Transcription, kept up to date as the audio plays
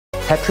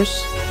Tetris?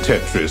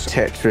 Tetris.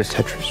 Tetris.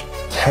 Tetris.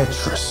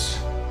 Tetris.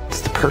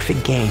 It's the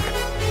perfect game.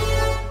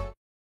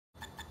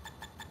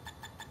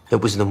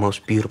 It was the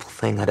most beautiful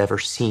thing I'd ever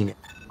seen.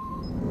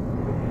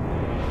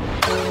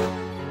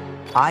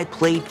 I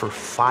played for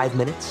 5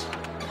 minutes.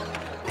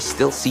 I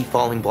still see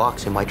falling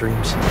blocks in my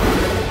dreams.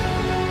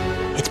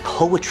 It's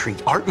poetry,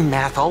 art, and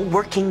math all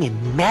working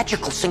in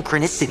magical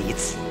synchronicity.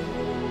 It's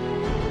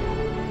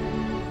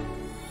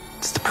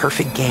the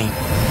perfect game.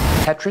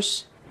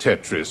 Tetris?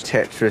 Tetris.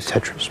 Tetris.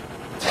 Tetris.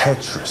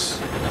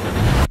 Tetris.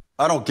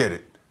 I don't get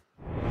it.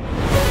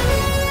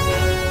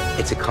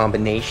 It's a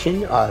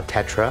combination of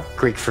tetra,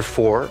 Greek for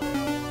four,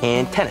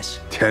 and tennis.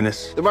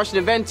 Tennis. The Russian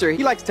inventor,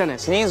 he likes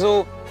tennis.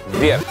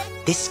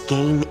 This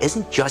game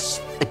isn't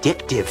just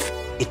addictive,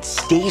 it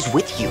stays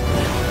with you.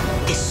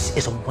 This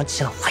is a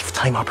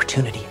once-in-a-lifetime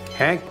opportunity.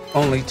 Hank,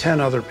 only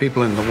 10 other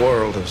people in the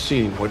world have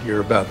seen what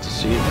you're about to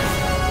see.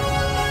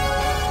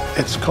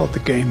 It's called the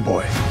Game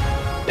Boy.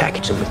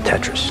 Package it with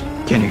Tetris.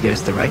 Can you get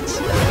us the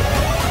rights?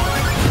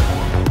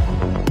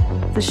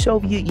 The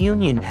Soviet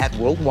Union had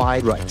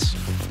worldwide rights.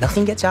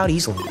 Nothing gets out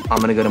easily.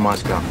 I'm gonna go to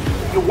Moscow.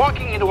 You're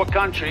walking into a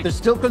country That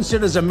still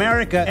considers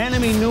America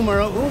enemy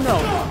numero uno.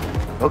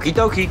 Okie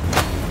dokie.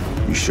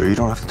 You sure you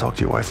don't have to talk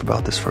to your wife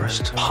about this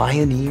first?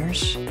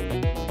 Pioneers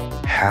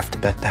have to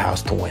bet the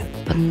house to win.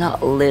 But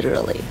not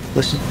literally.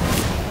 Listen.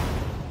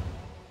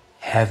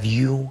 Have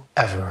you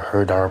ever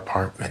heard our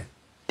apartment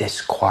this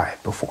quiet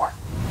before?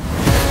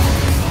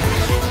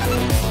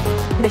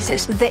 This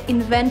is the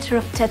inventor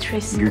of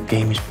Tetris. Your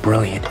game is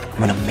brilliant. I'm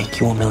gonna make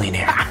you a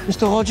millionaire.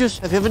 Mr. Rogers,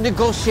 have you ever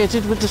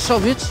negotiated with the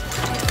Soviets?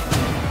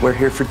 We're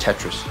here for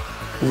Tetris.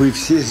 We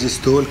все здесь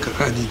только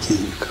ради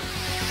денег.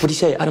 What do you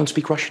say? I don't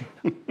speak Russian.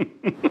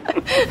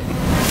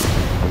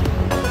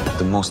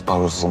 The most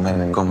powerful man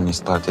in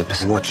Communist Party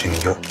is watching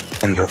you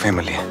and your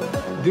family.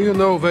 Do you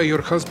know where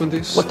your husband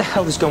is? What the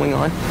hell is going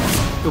on?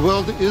 The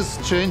world is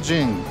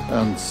changing,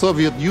 and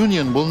Soviet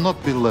Union will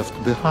not be left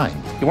behind.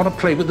 You want to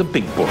play with the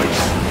big boys?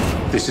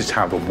 This is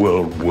how the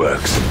world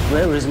works.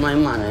 Where is my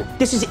money?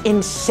 This is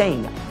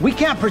insane. We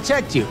can't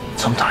protect you.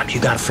 Sometimes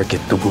you gotta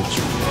forget the rules.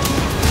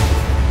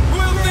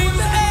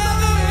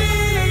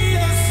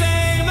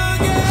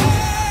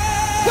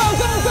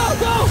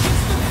 Go!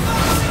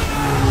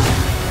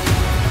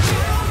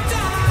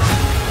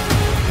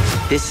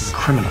 This is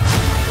criminal.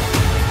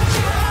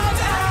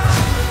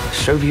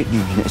 Soviet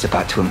Union is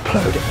about to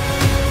implode.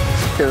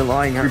 They're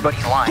lying.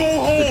 Everybody's lying.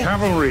 Go home. The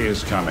cavalry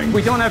is coming.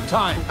 We don't have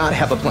time. I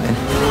have a plan.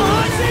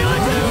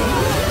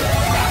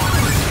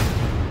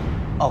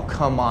 Oh,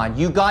 come on.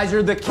 You guys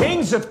are the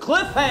kings of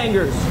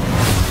cliffhangers.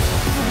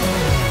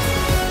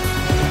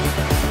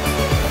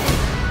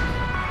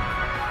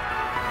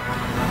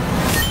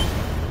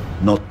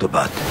 Not too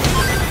bad.